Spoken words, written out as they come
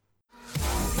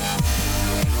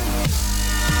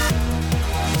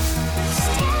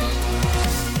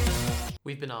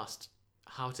been asked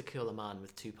how to kill a man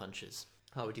with 2 punches,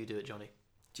 how would you do it, Johnny?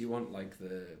 Do you want like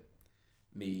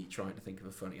me trying to think of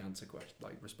a funny answer question,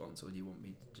 like response, or do you want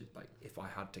me to just, like, if I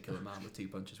had to kill a man with 2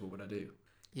 punches, what would I do?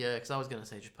 Yeah, because I was going to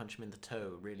say just punch him in the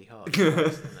toe really hard, and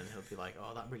then he'll be like,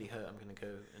 oh, that really hurt, I'm going to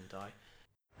go and die.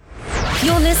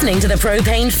 You're listening to the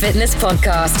Propane Fitness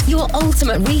Podcast, your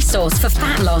ultimate resource for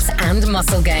fat loss and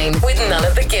muscle gain, with none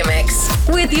of the gimmicks.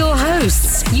 With your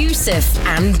hosts, Yusuf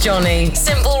and Johnny.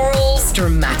 Simple rules,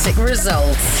 dramatic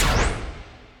results.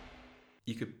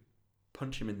 You could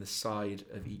punch him in the side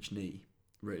of each knee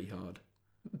really hard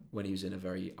when he was in a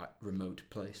very remote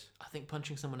place. I think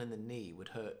punching someone in the knee would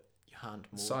hurt your hand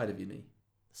more. Side of your knee.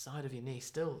 The side of your knee,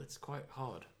 still, it's quite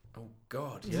hard. Oh,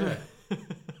 God, yeah.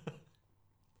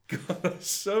 God, that's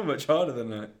so much harder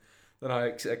than I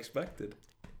expected.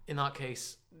 In that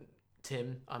case,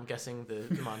 Tim, I'm guessing the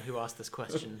man who asked this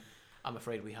question, I'm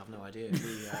afraid we have no idea.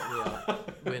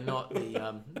 We're not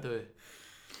the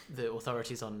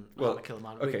authorities on how to kill a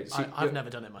man. Okay, so I've never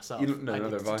done it myself.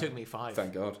 It took me 5.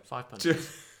 Thank God. 5 punches.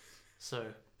 So.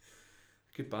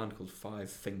 Good band called 5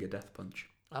 Finger Death Punch.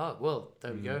 Oh, well,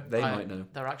 there we go. They might know.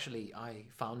 I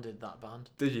founded that band.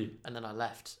 Did you? And then I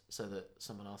left so that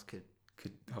someone else could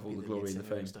have all the glory and the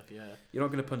fame. Stuff, yeah. You're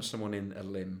not going to punch someone in a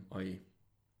limb, are you?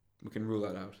 We can rule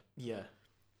that out. Yeah.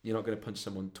 You're not going to punch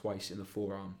someone twice in the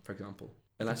forearm, for example,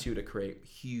 unless you were to create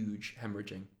huge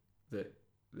hemorrhaging that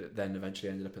then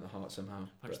eventually ended up in the heart somehow.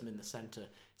 Punch them in the centre.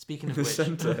 Speaking of which,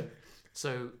 centre.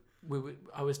 So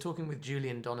I was talking with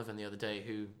Julian Donovan the other day,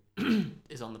 who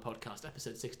is on the podcast,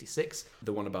 episode 66.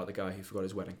 The one about the guy who forgot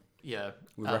his wedding. Yeah.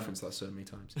 We've referenced that so many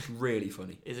times. It's really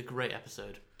funny. It's a great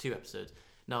episode. 2 episodes.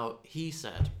 Now, he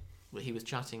said that he was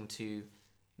chatting to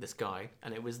this guy,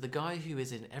 and it was the guy who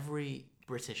is in every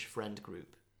British friend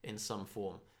group in some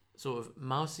form. Sort of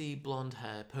mousy blonde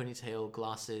hair, ponytail,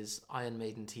 glasses, Iron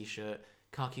Maiden t-shirt,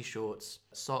 khaki shorts,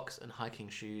 socks and hiking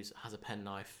shoes, has a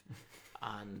penknife,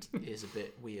 and is a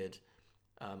bit weird,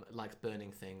 likes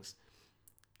burning things.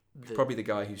 Probably the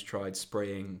guy who's tried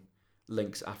spraying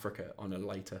Lynx Africa on a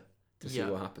lighter to see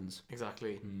what happens.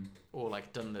 Exactly. Or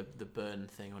like done the burn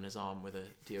thing on his arm with a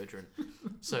deodorant.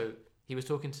 So he was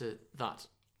talking to that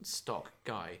stock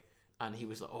guy, and he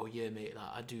was like, oh yeah mate, like,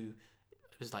 I do,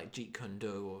 it was like Jeet Kune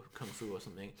Do or Kung Fu or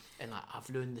something, and like I've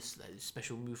learned this like,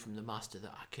 special move from the master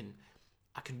that I can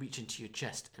reach into your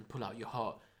chest and pull out your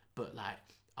heart, but like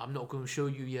I'm not going to show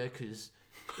you yet because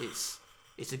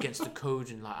it's against the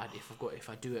code, and like if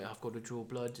I do it, I've got to draw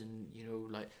blood, and you know,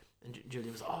 like. And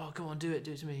Julian was like, oh, come on, do it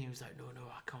to me. He was like, no,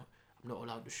 I can't. I'm not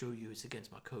allowed to show you. It's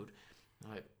against my code.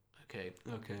 I'm like, okay,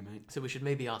 mate. So we should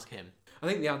maybe ask him. I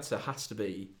think the answer has to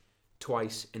be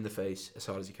twice in the face as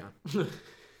hard as you can.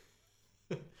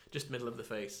 Just middle of the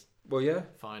face. Well, yeah.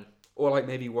 Fine. Or like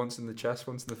maybe once in the chest,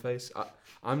 once in the face.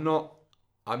 I'm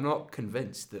not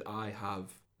convinced that I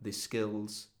have the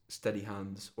skills, steady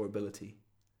hands, or ability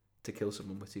to kill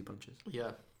someone with 2 punches.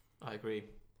 Yeah, I agree.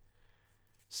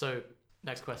 So,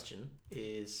 next question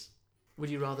is, would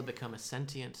you rather become a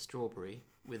sentient strawberry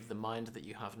with the mind that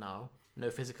you have now, no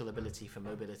physical ability for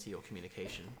mobility or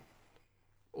communication,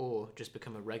 or just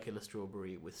become a regular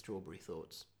strawberry with strawberry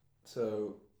thoughts?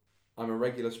 So, I'm a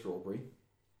regular strawberry.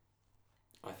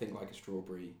 I think like a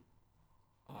strawberry.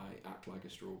 I act like a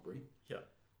strawberry. Yeah.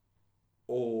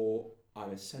 Or I'm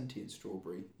a sentient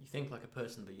strawberry. You think like a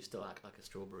person, but you still act like a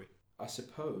strawberry. I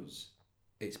suppose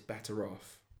it's better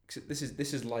off. This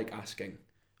is like asking,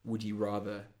 would you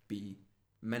rather be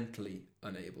mentally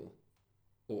unable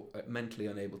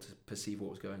to perceive what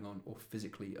was going on, or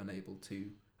physically unable to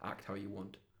act how you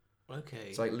want? Okay.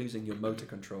 It's like losing your motor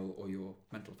control or your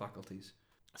mental faculties.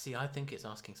 See, I think it's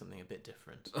asking something a bit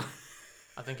different.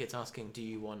 I think it's asking, do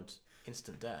you want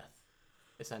instant death,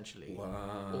 essentially?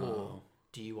 Wow. Or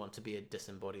do you want to be a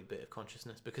disembodied bit of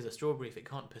consciousness? Because a strawberry, if it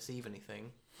can't perceive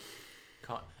anything,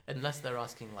 unless they're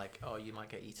asking like, oh, you might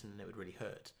get eaten and it would really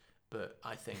hurt. But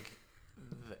I think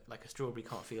that, like, a strawberry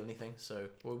can't feel anything. So,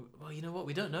 well, you know what?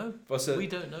 We don't know. We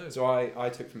don't know. So I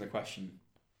took from the question,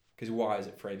 because why is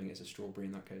it framing it as a strawberry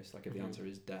in that case? Like if the answer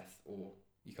is death or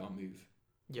you can't move.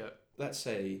 Yeah. Let's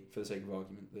say, for the sake of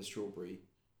argument, the strawberry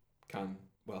can,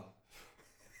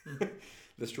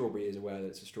 the strawberry is aware that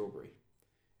it's a strawberry.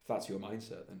 If that's your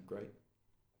mindset, then great.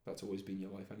 That's always been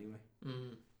your life anyway.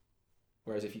 Mm.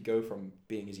 Whereas if you go from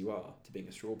being as you are to being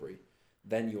a strawberry,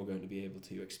 then you're going to be able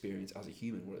to experience as a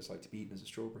human what it's like to be eaten as a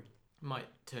strawberry. Might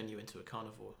turn you into a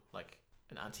carnivore, like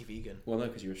an anti-vegan. Well, no,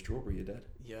 because you're a strawberry, you're dead.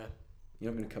 Yeah.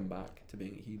 You're not going to come back to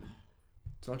being a human.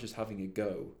 It's not just having a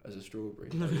go as a strawberry.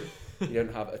 You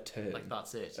don't have a turn like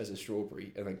that's it. as a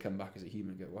strawberry and then come back as a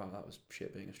human and go, wow, that was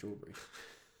shit being a strawberry.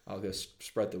 I'll go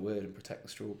spread the word and protect the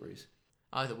strawberries.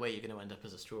 Either way, you're going to end up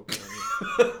as a strawberry.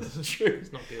 That's true.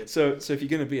 It's not good. So if you're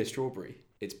going to be a strawberry,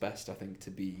 it's best, I think,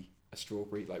 to be a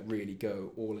strawberry, like really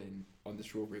go all in on the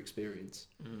strawberry experience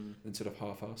than sort of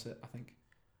half-arse it, I think.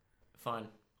 Fine.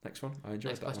 Next one. I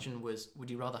enjoyed Next that one. question was, would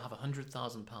you rather have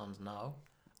 £100,000 now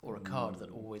or a card that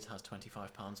always has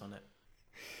 £25 on it?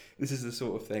 This is the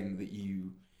sort of thing that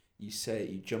you say,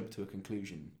 you jump to a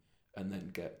conclusion and then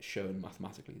get shown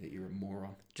mathematically that you're a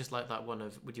moron. Just like that one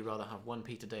of, would you rather have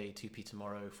 1p today, 2p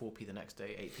tomorrow, 4p the next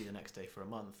day, 8p the next day for a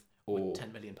month, or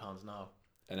 £10 million now?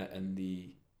 And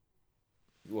the...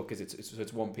 Well, because it's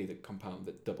 1p that compound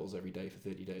that doubles every day for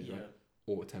 30 days, right?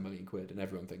 Or 10 million quid, and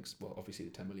everyone thinks, well, obviously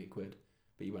the 10 million quid,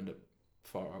 but you end up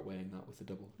far outweighing that with the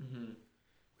double,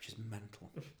 which is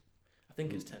mental. I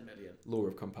think it's 10 million. Law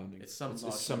of compounding. It's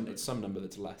some number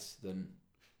that's less than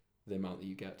the amount that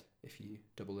you get if you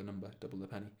double the number, double the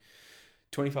penny.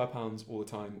 £25 all the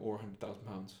time, or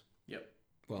 £100,000. Yep.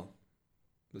 Well,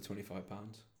 the £25.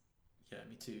 Yeah,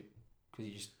 me too.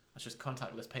 Because that's just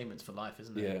contactless payments for life,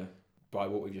 isn't it? Yeah. By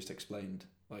what we've just explained,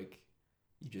 like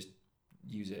you just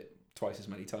use it twice as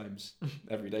many times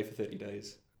every day for 30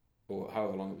 days, or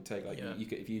however long it would take. Like you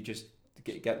could, if you just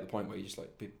get to the point where you just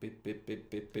like bip bip bip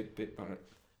bip bip bip bip.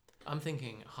 I'm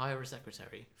thinking hire a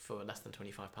secretary for less than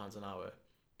 £25 an hour,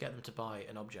 get them to buy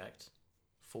an object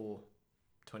for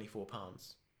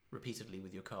 £24 repeatedly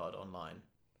with your card online,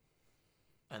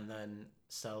 and then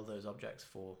sell those objects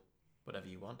for whatever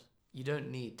you want. You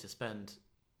don't need to spend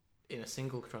in a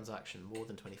single transaction more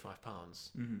than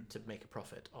 £25 to make a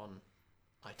profit on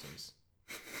items,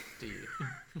 do you?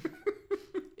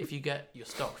 If you get your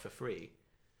stock for free,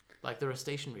 like there are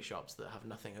stationery shops that have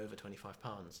nothing over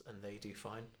 £25 and they do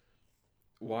fine.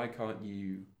 Why can't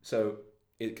you? So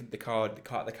the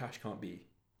cash can't be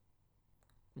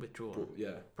withdrawn.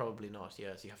 Yeah, probably not.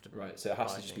 Yes, you have to. Right, so it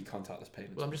has to just things. be contactless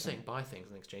payments. Well, I'm just saying buy things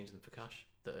and exchange them for cash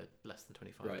that are less than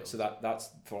 $25. Right, so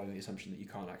that's following the assumption that you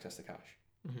can't access the cash.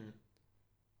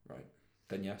 Right,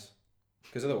 then yes,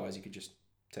 because otherwise you could just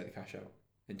take the cash out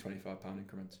in £25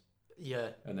 increments. Yeah,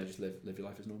 and then just live your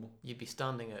life as normal. You'd be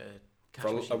standing at a cash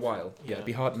for machine a while. Yeah, it'd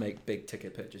be hard to make big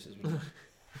ticket purchases.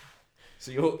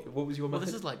 So what was your method? Well,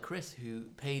 this is like Chris, who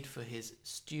paid for his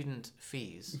student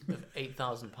fees of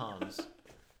 £8,000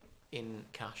 in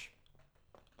cash.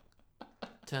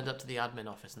 Turned up to the admin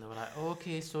office and they were like,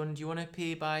 "Okay, son, do you want to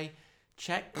pay by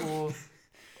check or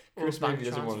Chris bank maybe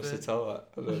doesn't want us to tell that.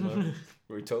 I don't know.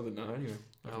 We told it now anyway.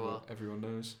 Everyone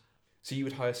knows. So you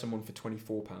would hire someone for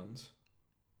 £24? Is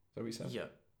that what you said? Yeah.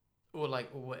 Or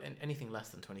anything less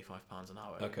than £25 an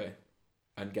hour. Okay.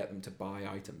 And get them to buy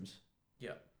items?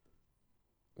 Yeah.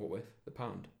 What with? The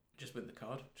pound? Just with the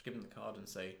card. Just give them the card and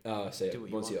say... I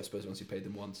suppose once you paid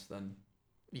them once, then...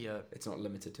 Yeah. It's not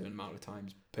limited to an amount of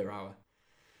times per hour.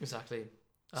 Exactly.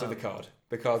 So the card.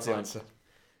 The card's the answer.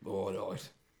 Oh, Lord.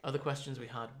 Other questions we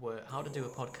had were how to do a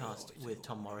podcast with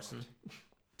Tom Morrison.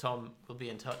 Tom will be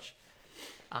in touch.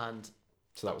 And...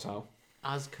 So that was how?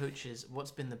 As coaches,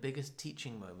 what's been the biggest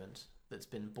teaching moment that's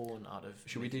been born out of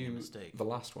Should we do a mistake? The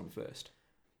last one first?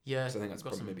 Yeah. Because I think that's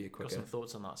probably maybe a quicker. Got some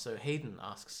thoughts on that. So Hayden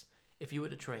asks, if you were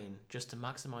to train just to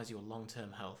maximise your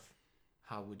long-term health,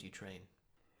 how would you train?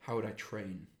 How would I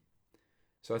train?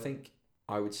 So I think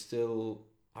I would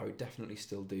definitely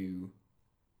still do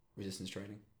resistance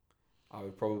training. I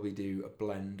would probably do a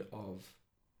blend of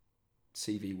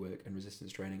CV work and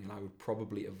resistance training, and I would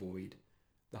probably avoid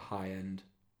the high-end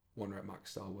 1 rep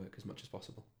max style work as much as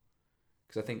possible.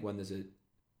 Because I think when there's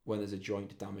a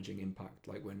joint damaging impact,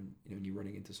 like when you're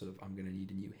running into sort of I'm going to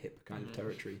need a new hip kind of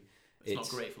territory, it's not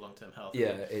great for long-term health.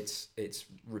 Yeah, it's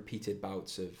repeated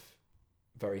bouts of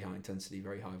very high intensity,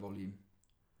 very high volume,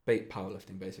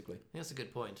 powerlifting basically. I think that's a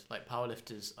good point. Like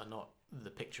powerlifters are not the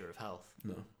picture of health.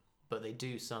 No. But they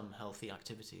do some healthy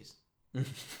activities.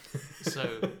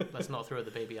 So let's not throw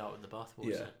the baby out with the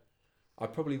bathwater. Yeah. I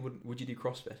probably wouldn't. Would you do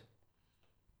CrossFit?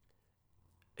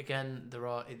 Again,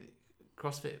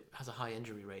 CrossFit has a high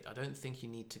injury rate. I don't think you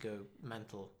need to go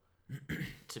mental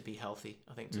to be healthy.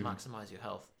 I think to maximise your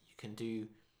health, you can do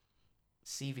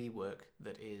CV work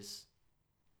that is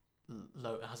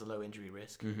low, has a low injury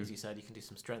risk. As you said, you can do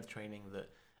some strength training that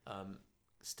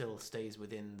still stays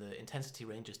within the intensity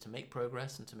ranges to make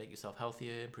progress and to make yourself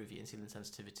healthier, improve your insulin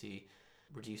sensitivity,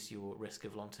 reduce your risk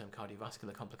of long-term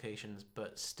cardiovascular complications,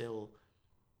 but still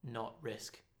not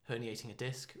risk herniating a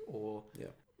disc or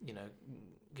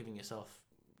giving yourself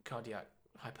cardiac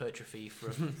hypertrophy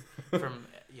from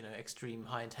extreme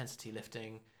high intensity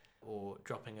lifting or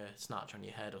dropping a snatch on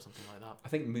your head or something like that. I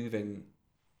think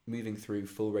moving through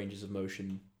full ranges of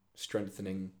motion,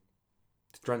 strengthening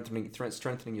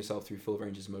yourself through full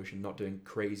ranges of motion, not doing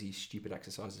crazy stupid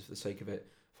exercises for the sake of it,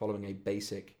 following a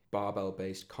basic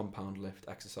barbell-based compound lift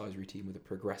exercise routine with a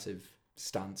progressive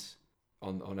stance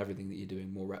on everything that you're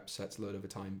doing, more reps, sets, load over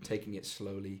time, taking it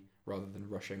slowly rather than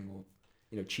rushing or,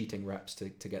 cheating reps to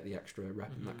get the extra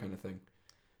rep and that kind of thing.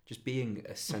 Just being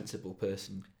a sensible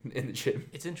person in the gym.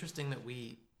 It's interesting that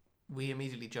we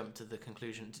immediately jump to the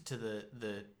conclusion, to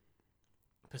the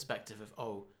perspective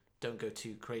of, don't go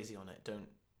too crazy on it,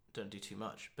 don't do too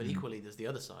much. But equally, there's the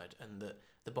other side, and that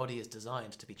the body is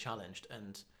designed to be challenged.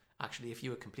 And actually, if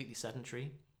you were completely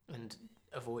sedentary and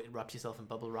wrapped yourself in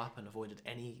bubble wrap and avoided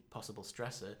any possible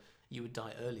stressor, you would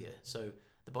die earlier. So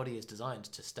the body is designed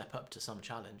to step up to some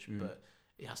challenge, but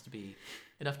it has to be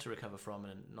enough to recover from,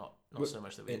 and not so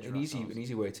much that we injure ourselves. An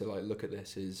easy way to look at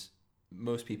this is,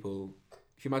 most people,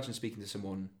 if you imagine speaking to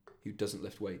someone who doesn't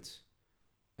lift weights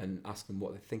and ask them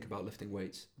what they think about lifting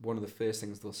weights, one of the first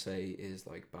things they'll say is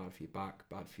bad for your back,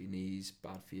 bad for your knees,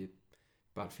 bad for your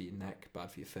neck, bad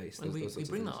for your face. And we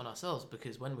bring that on ourselves,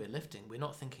 because when we're lifting, we're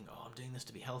not thinking, I'm doing this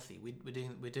to be healthy.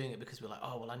 We're doing it because we're like,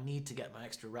 I need to get my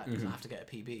extra rep because I have to get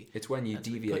a PB. It's when you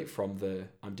deviate from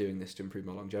I'm doing this to improve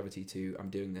my longevity to I'm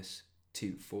doing this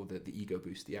for the ego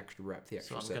boost, the extra rep, the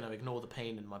extra set. So I'm going to ignore the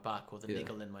pain in my back or the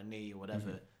niggle in my knee or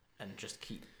whatever and just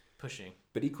keep pushing.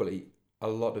 But equally, a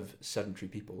lot of sedentary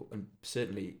people, and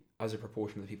certainly as a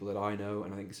proportion of the people that I know,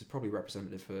 and I think this is probably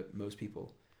representative for most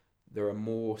people, there are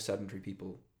more sedentary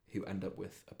people who end up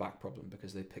with a back problem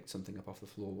because they picked something up off the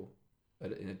floor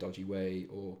in a dodgy way,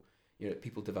 or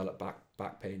people develop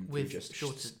back pain with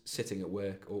through just sitting at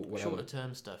work or whatever. Shorter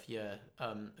term stuff, yeah.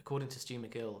 According to Stu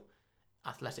McGill,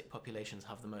 athletic populations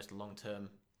have the most long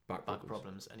term back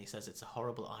problems, and he says it's a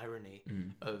horrible irony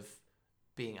of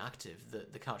being active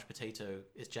that the couch potato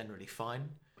is generally fine,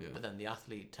 but then the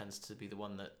athlete tends to be the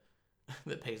one that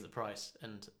pays the price,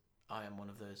 and I am one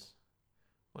of those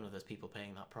people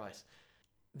paying that price.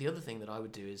 The other thing that I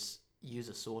would do is use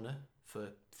a sauna for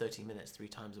 30 minutes 3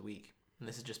 times a week, and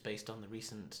this is just based on the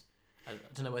recent, I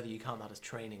don't know whether you count that as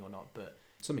training or not, but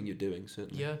something you're doing,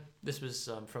 certainly. Yeah, this was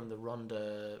from the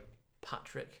Rhonda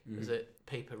Patrick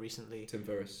paper recently. Tim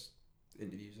Ferriss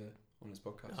interviews her on his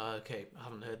podcast. Okay, I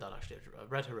haven't heard that actually. I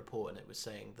read her report, and it was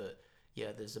saying that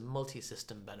there's a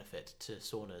multi-system benefit to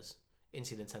saunas.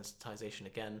 Insulin sensitization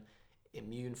again,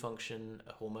 immune function,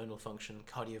 hormonal function,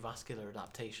 cardiovascular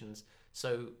adaptations.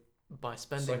 So by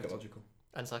spending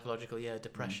psychological,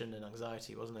 depression and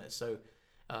anxiety, wasn't it? So,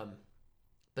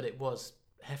 but it was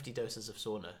hefty doses of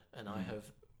sauna, and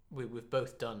we've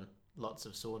both done lots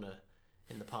of sauna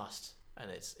in the past,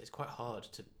 and it's quite hard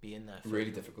to be in there for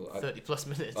really difficult 30 plus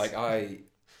minutes. I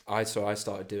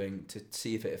started doing to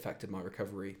see if it affected my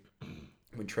recovery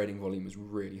when training volume was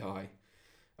really high.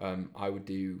 I would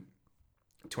do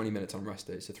 20 minutes on rest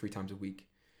days, so 3 times a week,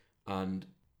 and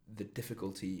the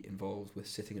difficulty involved with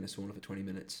sitting in a sauna for 20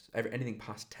 minutes, anything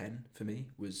past 10 for me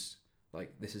was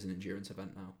like, this is an endurance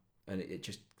event now, and it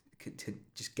just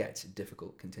gets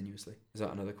difficult continuously. Is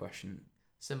that another question?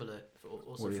 Similar,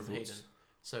 also from Hayden.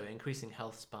 So increasing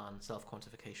health span,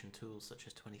 self-quantification tools such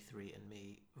as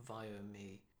 23andMe,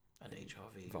 Viome, and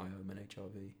HRV. Viome and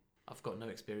HRV. I've got no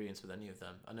experience with any of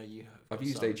them. I know you have. I've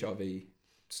used HRV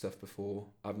stuff before.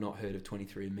 I've not heard of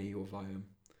 23andMe or Viome.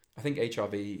 I think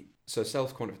HRV, so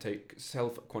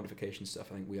self-quantification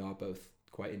stuff, I think we are both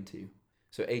quite into.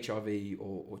 So HRV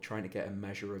or trying to get a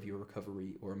measure of your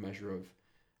recovery or a measure of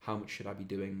how much should I be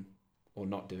doing or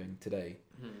not doing today,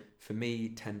 for me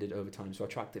tended over time. So I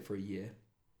tracked it for a year.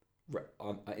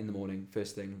 In the morning,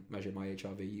 first thing, measured my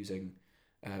HRV using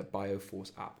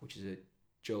BioForce app, which is a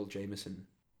Joel Jameson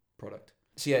product.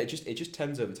 So yeah, it just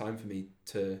tends over time for me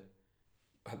to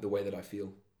have the way that I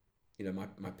feel,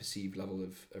 my perceived level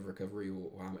of recovery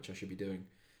or how much I should be doing.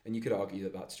 And you could argue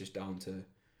that that's just down to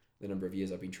the number of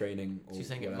years I've been training. Or so you're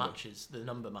saying whatever. The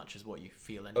number matches what you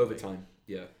feel anyway. Over time,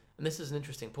 yeah. And this is an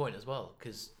interesting point as well,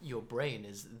 because your brain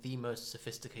is the most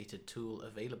sophisticated tool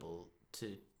available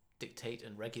to dictate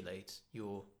and regulate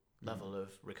your level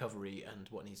of recovery and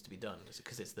what needs to be done,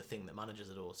 because it's the thing that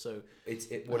manages it all. So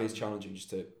what is challenging,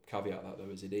 just to caveat that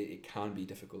though, is it can be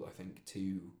difficult, I think,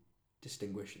 to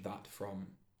distinguish that from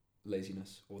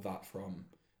laziness, or that from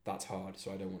that's hard,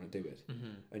 so I don't want to do it.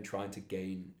 And trying to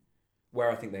gain, where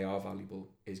I think they are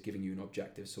valuable, is giving you an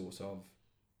objective source of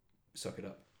suck it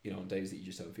up, on days that you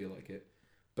just don't feel like it.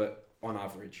 But on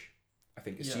average, I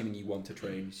think assuming you want to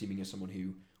train, assuming you're someone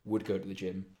who would go to the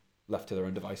gym left to their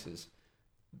own devices,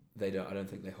 I don't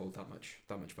think they hold that much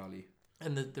value.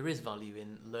 And there is value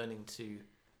in learning to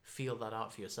feel that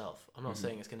out for yourself. I'm not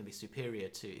saying it's going to be superior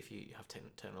to if you have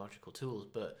technological tools,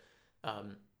 but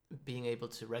being able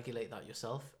to regulate that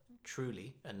yourself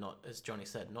truly, and not, as Johnny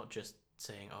said, not just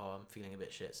saying, oh, I'm feeling a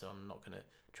bit shit, so I'm not going to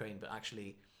train, but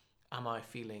actually, am I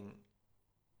feeling,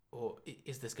 or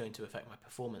is this going to affect my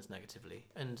performance negatively?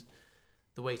 And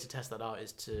the way to test that out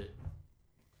is to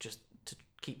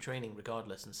keep training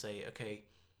regardless and say, okay,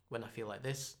 when I feel like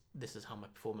this is how my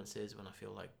performance is. When I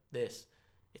feel like this,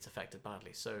 it's affected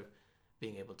badly. So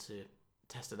being able to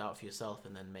test it out for yourself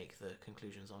and then make the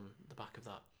conclusions on the back of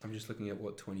that. I'm just looking at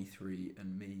what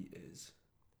 23andMe is.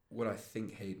 What I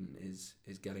think Hayden is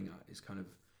getting at is kind of,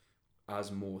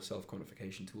 as more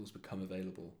self-quantification tools become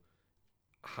available,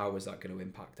 how is that going to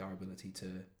impact our ability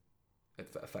to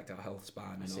affect our health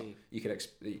span? And you can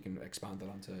expand that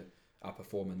onto our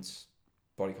performance,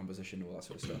 body composition, all that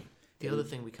sort of stuff. The other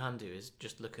thing we can do is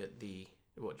just look at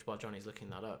while Johnny's looking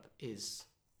that up, is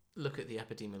look at the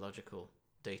epidemiological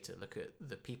data, look at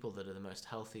the people that are the most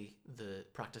healthy, the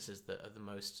practices that are the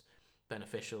most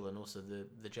beneficial, and also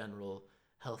the general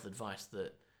health advice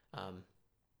that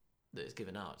is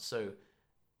given out. So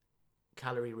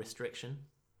calorie restriction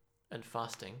and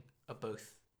fasting are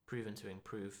both proven to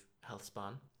improve health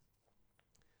span.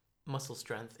 Muscle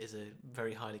strength is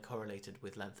very highly correlated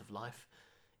with length of life.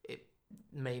 It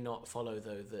may not follow,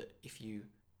 though, that if you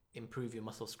improve your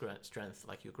muscle strength,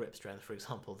 like your grip strength, for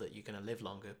example, that you're going to live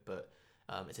longer, but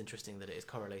it's interesting that it is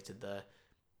correlated there.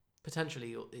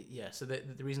 Potentially, yeah. So the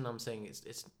reason I'm saying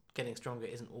it's getting stronger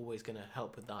isn't always going to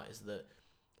help with that, is that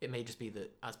it may just be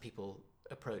that as people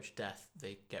approach death,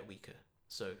 they get weaker.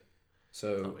 So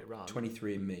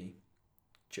 23andMe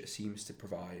seems to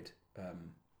provide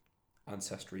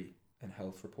ancestry and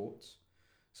health reports.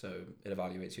 So it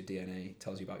evaluates your DNA,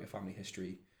 tells you about your family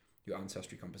history, your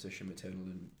ancestry composition, maternal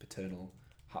and paternal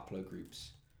haplogroups,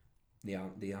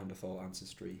 Neanderthal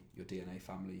ancestry, your DNA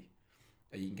family.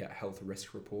 You can get health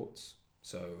risk reports,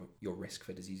 so your risk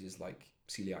for diseases like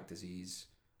celiac disease,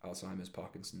 Alzheimer's,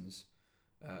 Parkinson's.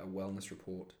 A wellness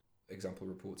report. Example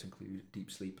reports include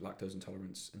deep sleep, lactose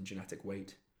intolerance, and genetic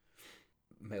weight.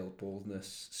 Male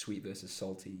baldness, sweet versus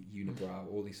salty,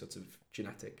 unibrow, all these sorts of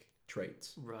genetic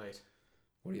traits. Right.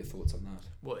 What are your thoughts on that?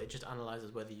 Well, it just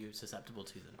analyzes whether you're susceptible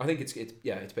to them. I think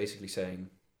it's basically saying,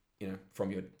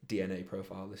 from your DNA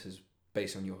profile, this is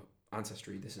based on your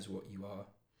ancestry, this is what you are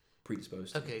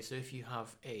predisposed to. Okay, so if you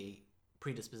have a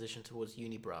predisposition towards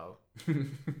unibrow,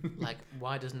 like,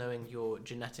 why does knowing your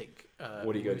genetic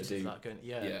what are you going to do?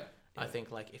 Yeah. I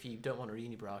think, like, if you don't want a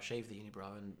unibrow, shave the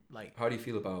unibrow, and like. How do you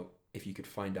feel about if you could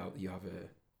find out that you have a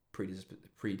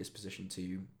predisposition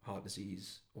to heart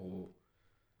disease, or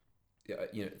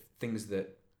things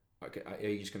that are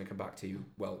you just going to come back to?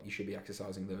 Well, you should be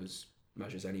exercising those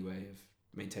measures anyway of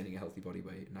maintaining a healthy body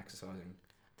weight and exercising.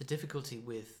 The difficulty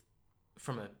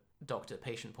from a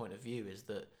doctor-patient point of view, is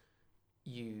that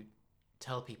you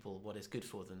tell people what is good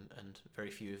for them, and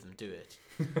very few of them do it.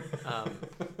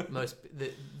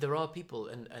 There are people,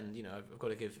 and I've got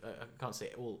to give. I can't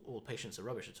say all patients are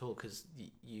rubbish at all, because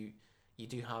you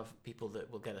do have people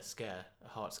that will get a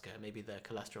heart scare. Maybe their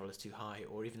cholesterol is too high,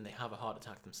 or even they have a heart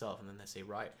attack themselves, and then they say,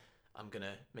 right, I'm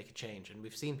gonna make a change. And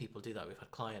we've seen people do that. We've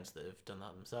had clients that have done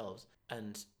that themselves,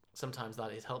 and sometimes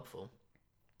that is helpful.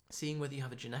 Seeing whether you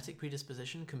have a genetic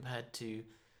predisposition compared to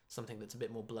something that's a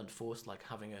bit more blunt force, like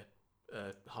having a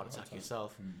heart attack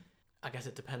yourself. I guess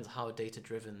it depends how data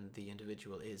driven the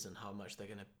individual is and how much they're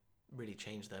going to really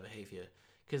change their behavior.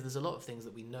 Because there's a lot of things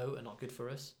that we know are not good for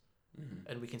us,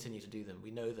 and we continue to do them.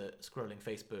 We know that scrolling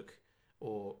Facebook,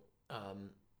 or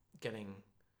getting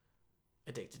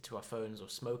addicted to our phones, or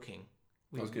smoking.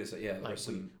 I was going to say, yeah, like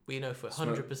we know for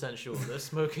 100% sure that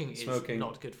smoking is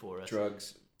not good for us.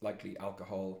 Drugs, likely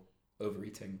alcohol,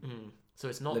 overeating. So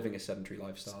it's not living a sedentary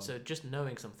lifestyle. So just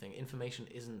knowing something, information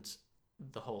isn't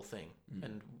the whole thing,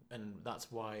 and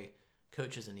that's why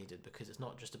coaches are needed, because it's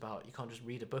not just about, you can't just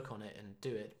read a book on it and do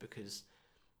it, because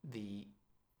the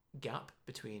gap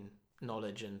between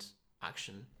knowledge and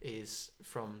action is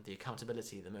from the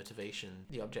accountability, the motivation,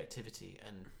 the objectivity,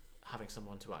 and having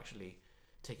someone to actually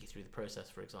take you through the process,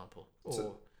 for example,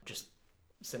 or just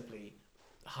simply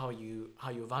how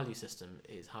your value system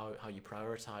is, how you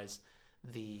prioritize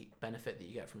the benefit that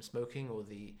you get from smoking,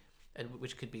 and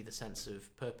which could be the sense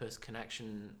of purpose,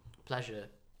 connection, pleasure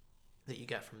that you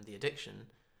get from the addiction,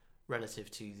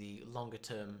 relative to the longer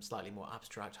term, slightly more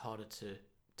abstract, harder to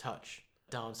touch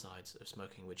downsides of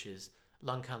smoking, which is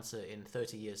lung cancer in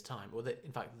 30 years' time, or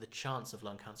in fact the chance of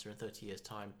lung cancer in 30 years'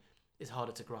 time is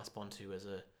harder to grasp onto as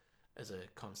a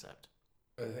concept.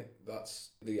 I think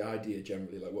that's the idea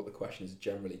generally, like what the question is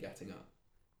generally getting at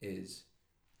is,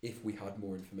 if we had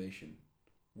more information,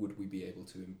 would we be able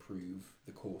to improve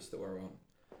the course that we're on?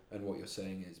 And what you're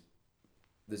saying is,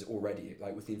 there's already,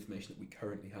 like with the information that we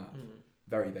currently have,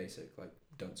 very basic, like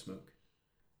don't smoke.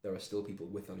 there are still people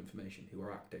with that information who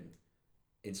are acting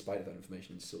in spite of that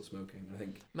information and still smoking. I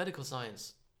think medical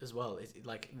science as well is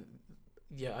like,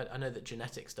 yeah, I know that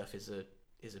genetic stuff is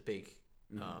a big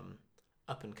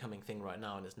up and coming thing right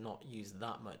now, and is not used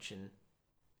that much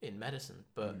in medicine,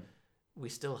 but we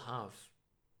still have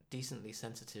decently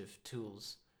sensitive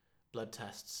tools, blood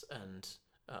tests, and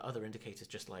other indicators,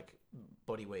 just like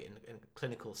body weight and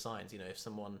clinical signs. You know, if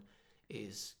someone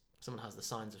has the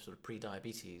signs of sort of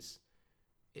pre-diabetes,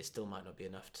 it still might not be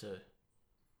enough to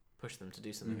push them to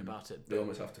do something about it. They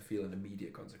almost have to feel an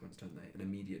immediate consequence, don't they? An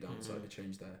immediate downside to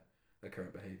change their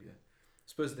current behaviour. I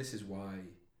suppose this is why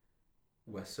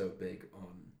we're so big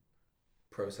on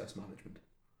process management.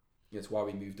 It's why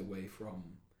we moved away from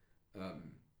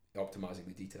optimizing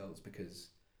the details, because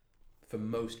for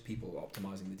most people,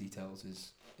 optimizing the details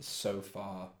is so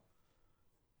far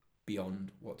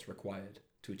beyond what's required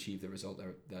to achieve the result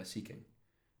they're seeking,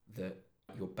 that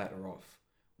you're better off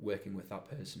working with that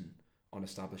person on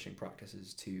establishing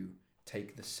practices to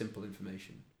take the simple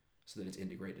information so that it's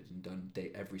integrated and done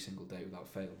every single day without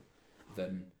fail,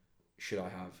 than should I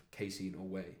have casein or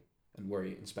whey,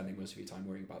 and spending most of your time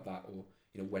worrying about that, or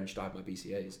when should I have my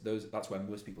BCAAs? That's where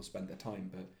most people spend their time.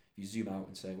 But if you zoom out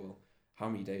and say, well, how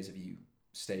many days have you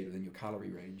stayed within your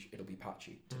calorie range? It'll be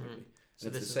patchy typically. So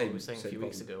this is what we were saying a few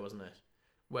weeks ago, wasn't it?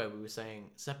 Where we were saying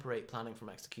separate planning from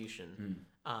execution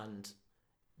and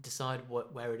decide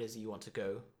where it is you want to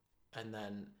go, and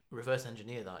then reverse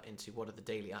engineer that into what are the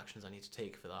daily actions I need to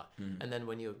take for that. And then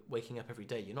when you're waking up every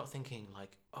day, you're not thinking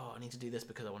like, oh, I need to do this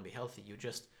because I want to be healthy. You're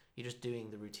just doing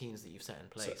the routines that you've set in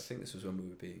place. So I think this was when we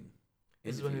were being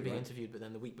interviewed, but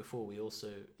then the week before we also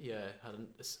had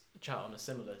a chat on a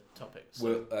similar topic. So.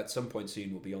 Well, at some point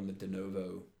soon we'll be on the De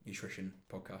Novo Nutrition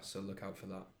podcast, so look out for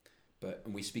that.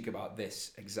 And we speak about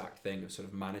this exact thing of sort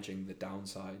of managing the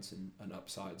downsides and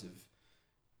upsides of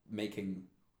making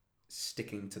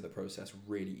sticking to the process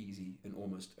really easy and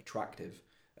almost attractive,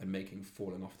 and making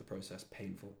falling off the process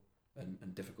painful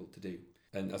and difficult to do.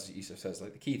 And as Yusuf says,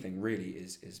 like, the key thing really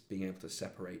is being able to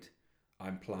separate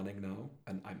I'm planning now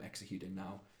and I'm executing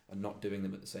now, and not doing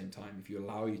them at the same time. If you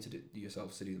allow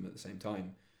yourself to do them at the same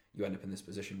time, you end up in this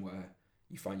position where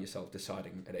you find yourself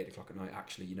deciding at 8 o'clock at night,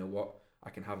 actually, you know what, I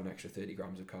can have an extra 30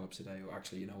 grams of carbs today, or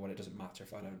actually, you know what, it doesn't matter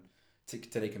if I don't.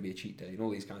 Today can be a cheat day, and all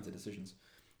these kinds of decisions.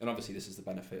 And obviously this is the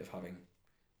benefit of having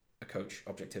a coach,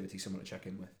 objectivity, someone to check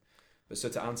in with. But so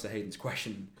to answer Hayden's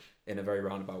question in a very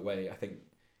roundabout way, I think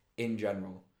in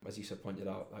general, as you said, pointed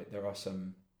out, like, there are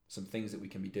some things that we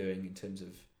can be doing in terms of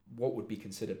what would be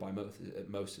considered by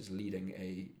most as leading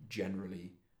a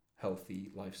generally healthy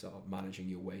lifestyle, managing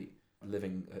your weight,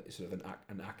 living sort of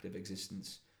an active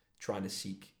existence, trying to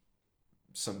seek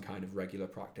some kind of regular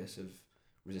practice of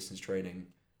resistance training,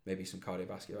 maybe some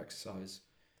cardiovascular exercise.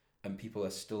 And people are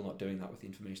still not doing that with the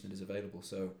information that is available.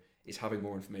 So is having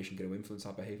more information going to influence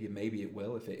our behavior? Maybe it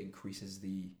will, if it increases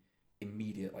the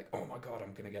immediate, like, oh my God,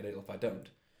 I'm going to get ill if I don't.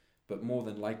 But more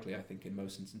than likely, I think in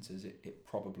most instances, it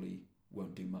probably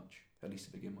won't do much, at least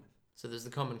to begin with. So there's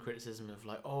the common criticism of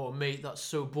like, oh mate, that's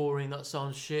so boring, that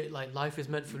sounds shit, like life is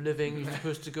meant for living, you're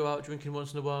supposed to go out drinking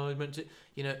once in a while, you're meant to,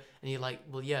 and you're like,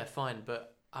 well, yeah, fine,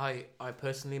 but I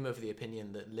personally am of the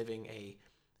opinion that living a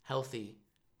healthy,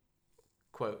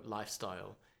 quote,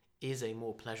 lifestyle is a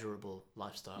more pleasurable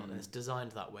lifestyle, and it's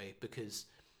designed that way because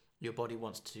your body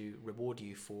wants to reward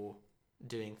you for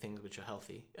doing things which are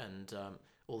healthy. And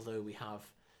although we have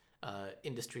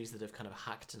industries that have kind of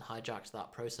hacked and hijacked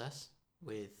that process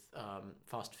with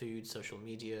fast food, social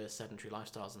media, sedentary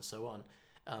lifestyles, and so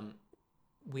on,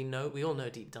 we all know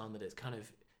deep down that it's kind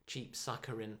of cheap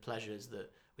saccharine pleasures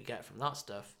that we get from that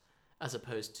stuff, as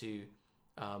opposed to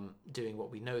doing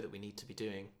what we know that we need to be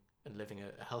doing and living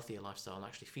a healthier lifestyle and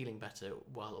actually feeling better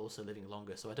while also living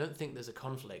longer. So I don't think there's a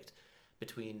conflict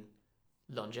between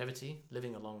longevity,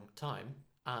 living a long time,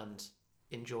 and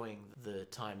enjoying the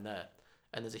time there.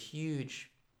 And there's a huge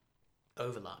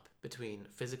overlap between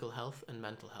physical health and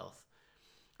mental health.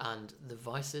 And the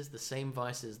same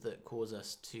vices that cause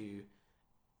us to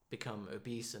become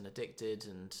obese and addicted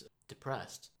and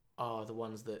depressed are the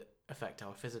ones that affect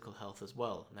our physical health as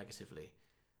well negatively.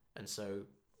 And so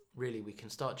really we can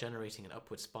start generating an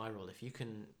upward spiral. If you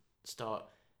can start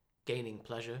gaining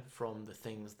pleasure from the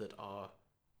things that are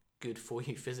good for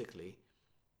you physically,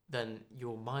 then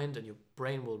your mind and your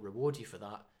brain will reward you for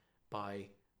that by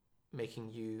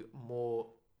making you more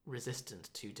resistant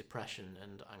to depression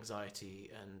and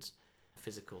anxiety and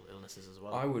physical illnesses as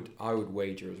well. I would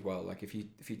wager as well, like if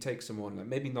you take someone, like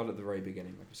maybe not at the very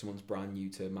beginning, like if someone's brand new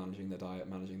to managing their diet,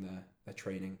 managing their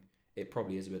training, it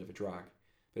probably is a bit of a drag.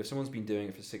 But if someone's been doing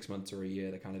it for 6 months or a year,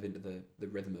 they're kind of into the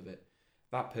rhythm of it,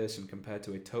 that person compared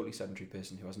to a totally sedentary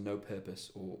person who has no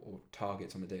purpose or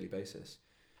targets on a daily basis.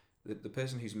 The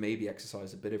person who's maybe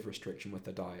exercised a bit of restriction with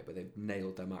their diet, but they've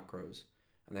nailed their macros,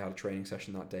 and they had a training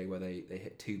session that day where they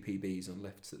hit 2 PBs on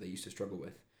lifts that they used to struggle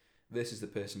with, versus the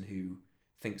person who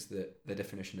thinks that the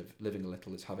definition of living a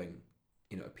little is having,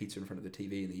 a pizza in front of the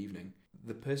TV in the evening.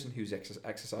 The person who's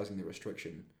exercising the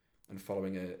restriction and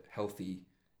following a healthy,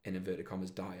 in inverted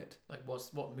commas, diet. Like,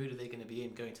 what mood are they going to be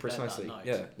in going to Precisely, bed that night?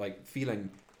 yeah. Like, feeling,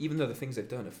 even though the things they've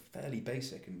done are fairly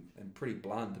basic and pretty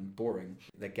bland and boring,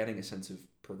 they're getting a sense of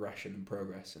progression and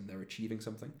progress, and they're achieving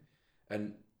something.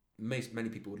 And many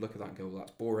people would look at that and go, well,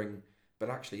 that's boring. But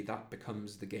actually, that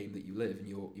becomes the game that you live, and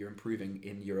you're improving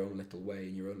in your own little way,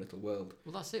 in your own little world.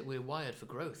 Well, that's it. We're wired for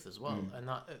growth as well, and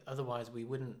that otherwise we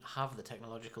wouldn't have the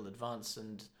technological advance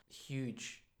and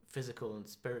huge physical and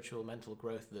spiritual, mental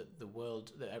growth that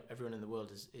everyone in the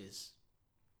world is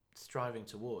striving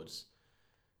towards.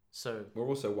 So we're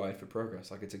also wired for progress.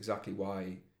 Like, it's exactly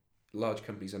why large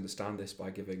companies understand this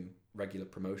by giving regular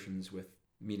promotions with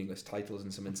meaningless titles in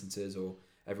some instances, or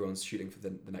everyone's shooting for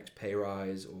the next pay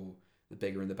rise, or the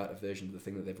bigger and the better version of the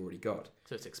thing that they've already got.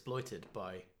 So it's exploited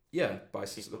by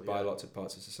by lots of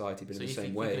parts of society, but so in the you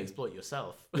same way. you can exploit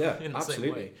yourself. Yeah, in the absolutely.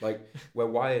 Same way. Like, we're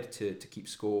wired to keep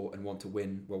score and want to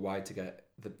win. We're wired to get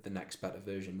the next better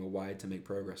version. We're wired to make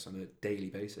progress on a daily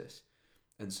basis.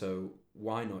 And so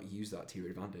why not use that to your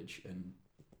advantage and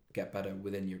get better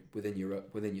within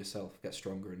yourself, get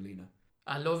stronger and leaner.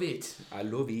 I love it. I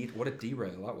love it. What a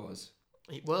derail that was.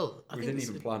 Well, we didn't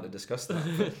even plan to discuss that.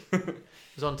 It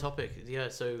was on topic, yeah.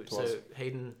 So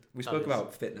Hayden, we spoke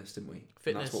about fitness, didn't we? Fitness,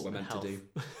 and that's what we're meant health. to do.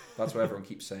 That's what everyone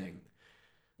keeps saying.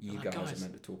 You Like, guys are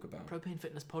meant to talk about. Propane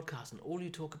Fitness Podcast, and all you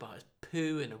talk about is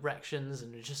poo and erections,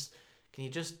 and can you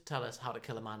just tell us how to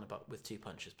kill a man with 2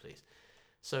 punches, please?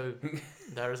 So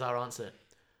there is our answer.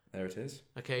 There it is.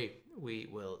 Okay, we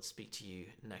will speak to you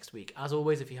next week. As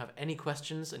always, if you have any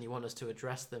questions and you want us to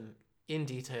address them in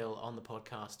detail on the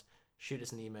podcast, shoot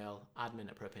us an email,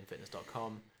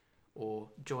 admin@propanefitness.com, or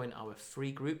join our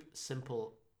free group,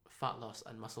 Simple Fat Loss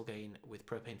and Muscle Gain with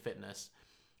Propane Fitness.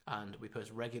 And we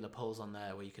post regular polls on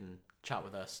there where you can chat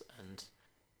with us and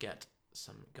get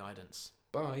some guidance.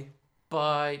 Bye.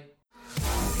 Bye.